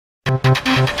Execution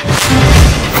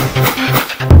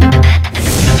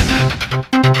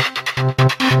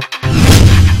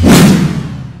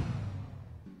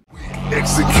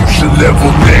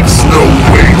level next, no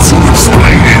way to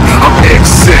explain it. I'm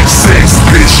XXX,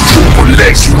 bitch, triple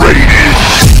X rated.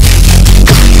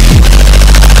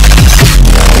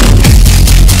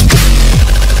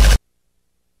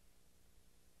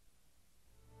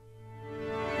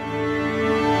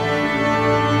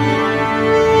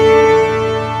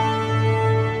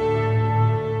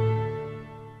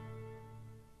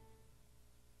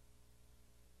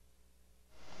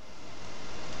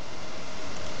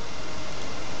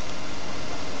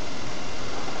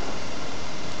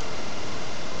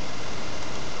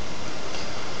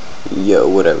 Yo,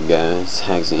 what up guys,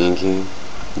 HaXingInc here,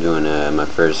 doing my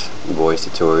first voice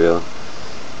tutorial.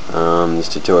 This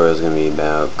tutorial is going to be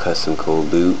about custom cold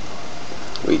boot,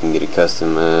 where you can get a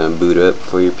custom boot up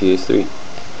for your PS3.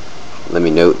 Let me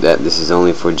note that this is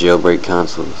only for jailbreak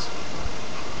consoles.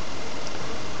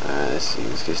 Let's see,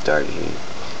 let's get started here.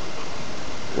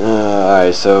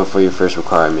 Alright, so for your first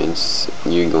requirements,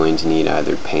 you're going to need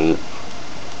either Paint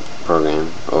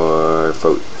program or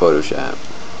Photoshop.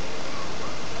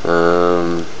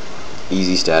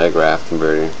 Easy static graph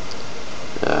converter.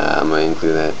 I'm going to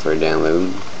include that for download.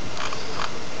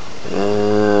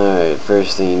 Alright,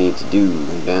 first thing you need to do,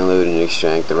 download and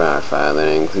extract the RAR file that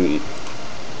I included.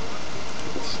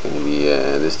 It's going to be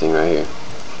this thing right here.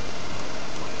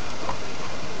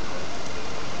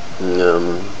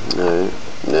 Alright,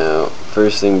 now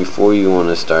first thing, before you want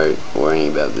to start worrying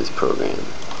about this program,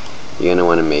 you're going to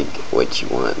want to make what you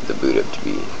want the boot up to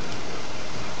be.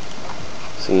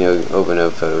 So, you know, open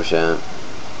up Photoshop.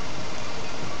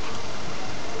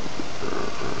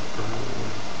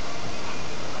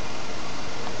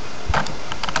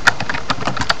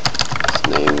 Let's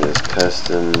name this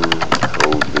custom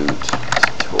cold boot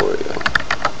tutorial.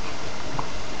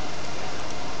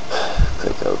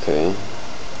 Click OK.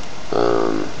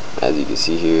 As you can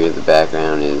see here, the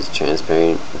background is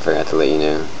transparent. I forgot to let you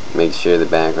know. Make sure the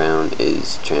background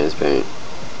is transparent,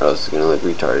 or else it's gonna look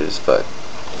retarded as fuck.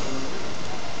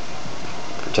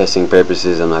 For testing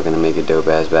purposes, I'm not going to make a dope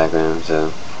ass background,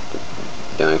 so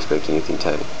don't expect anything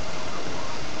tight.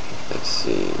 Let's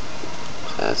see,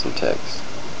 add some text.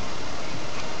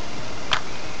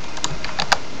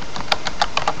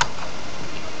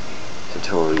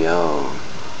 Tutorial.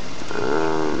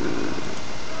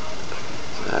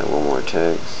 Let's add one more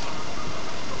text.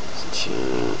 Let's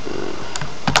change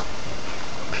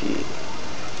P.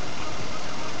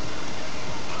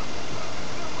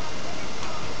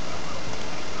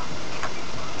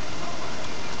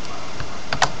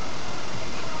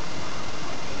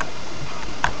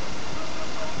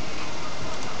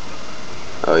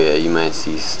 Oh yeah, you might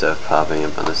see stuff popping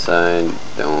up on the side.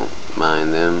 Don't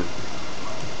mind them.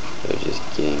 They're just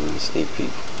getting a sneak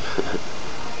peek.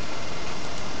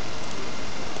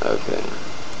 Okay.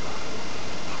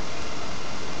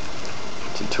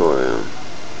 Tutorial.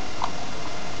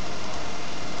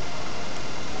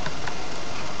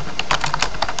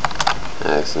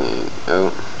 HaXing.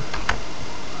 Oh.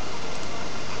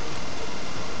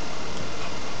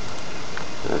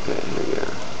 Okay, here we go.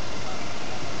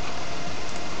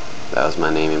 That was my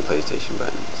name in PlayStation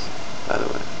buttons, by the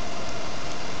way.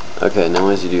 Okay, now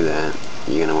once you do that,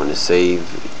 you're gonna want to save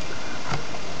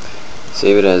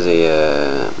it as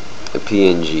a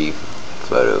PNG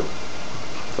photo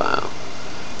file.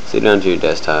 Save it onto your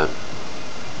desktop.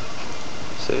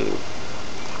 Save.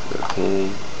 Okay.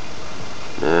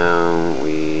 Now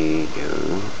we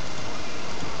go.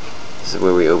 This is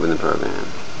where we open the program.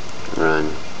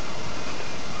 Run.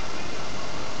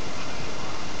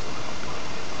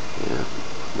 Yeah,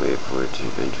 wait for it to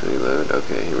eventually load.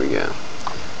 Okay, here we go.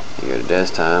 You go to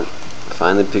desktop,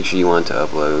 find the picture you want to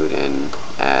upload and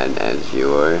add as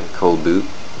your cold boot.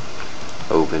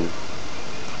 Open.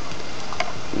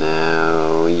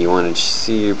 Now you want to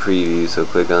see your preview, so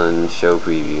click on show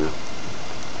preview.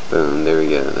 Boom, there we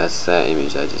go. That's that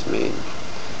image I just made.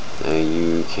 Now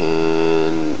you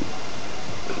can,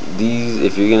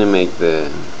 if you're gonna make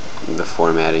the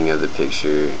formatting of the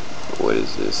picture, what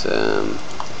is this,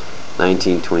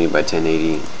 1920 by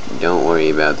 1080, don't worry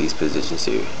about these positions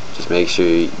here. Just make sure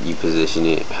you position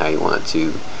it how you want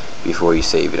to before you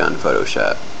save it on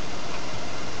Photoshop.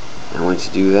 And once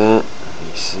you do that,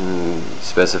 you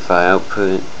specify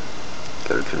output,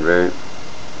 go to convert.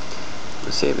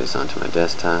 I'll save this onto my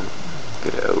desktop, go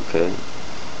to OK.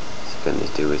 It's gonna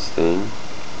do its thing.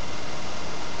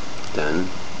 Done.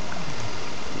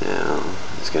 Now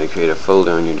it's gonna create a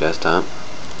folder on your desktop.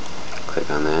 Click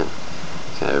on that.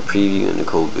 It's gonna have a preview and a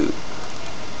cold boot.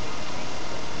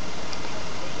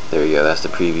 There we go, that's the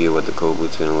preview of what the code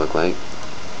boot's going to look like.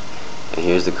 And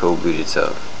here's the code boot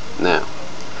itself. Now,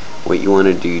 what you want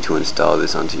to do to install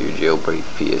this onto your jailbreak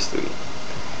PS3.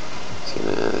 So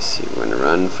let's see, we're going to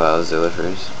run FileZilla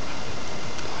first.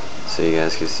 So you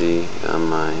guys can see on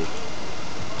my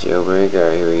jailbreak.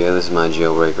 Alright, here we go, this is my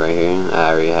jailbreak right here.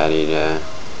 I already had it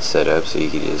set up so you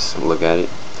can just look at it.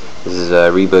 This is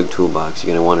a Rebug Toolbox.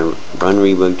 You're going to want to run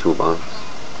Rebug Toolbox.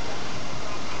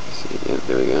 See, yep,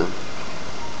 there we go.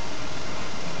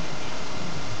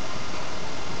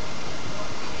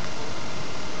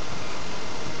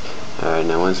 Alright,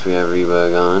 now once we have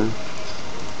Rebug on,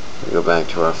 we go back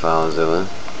to our FileZilla.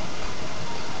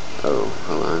 Oh,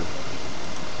 hold on.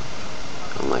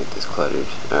 I don't like this cluttered.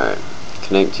 Alright,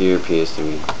 connect to your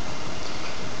PS3.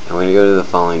 And we're going to go to the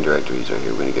following directories right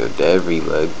here. We're going to go dev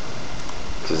rebug,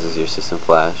 because this is your system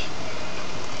flash,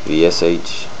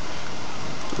 VSH,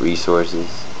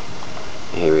 resources,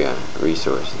 and here we are,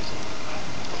 resources.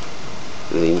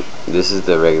 This is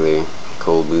the regular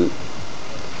cold boot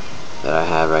that I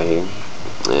have right here,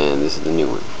 and this is the new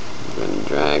one. We're going to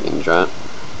drag and drop,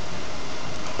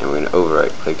 and we're going to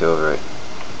overwrite, click to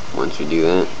overwrite. Once we do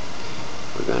that,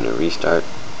 we're going to restart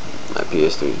my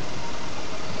PS3.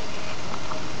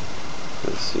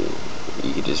 Let's see,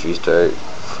 you can just restart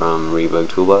from Rebug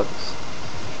Toolbox,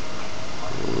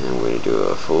 and we're going to do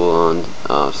a full on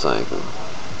off cycle.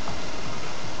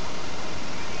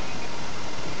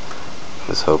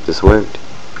 Let's hope this worked.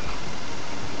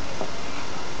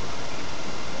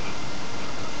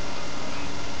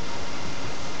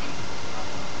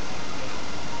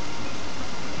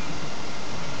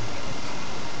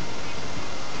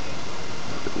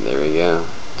 There we go.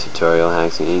 Tutorial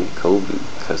HaXingInc cold boot,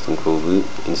 custom cold boot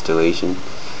installation,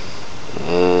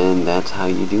 and that's how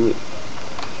you do it.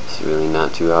 It's really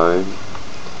not too hard.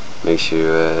 Make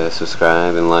sure you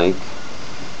subscribe and like.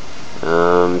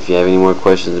 If you have any more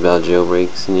questions about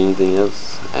jailbreaks and anything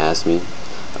else, ask me.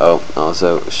 Oh,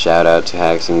 also shout out to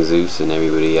HaXingZeus and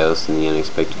everybody else in the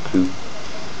unexpected crew.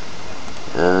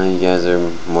 You guys are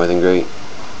more than great.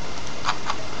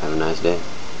 Have a nice day.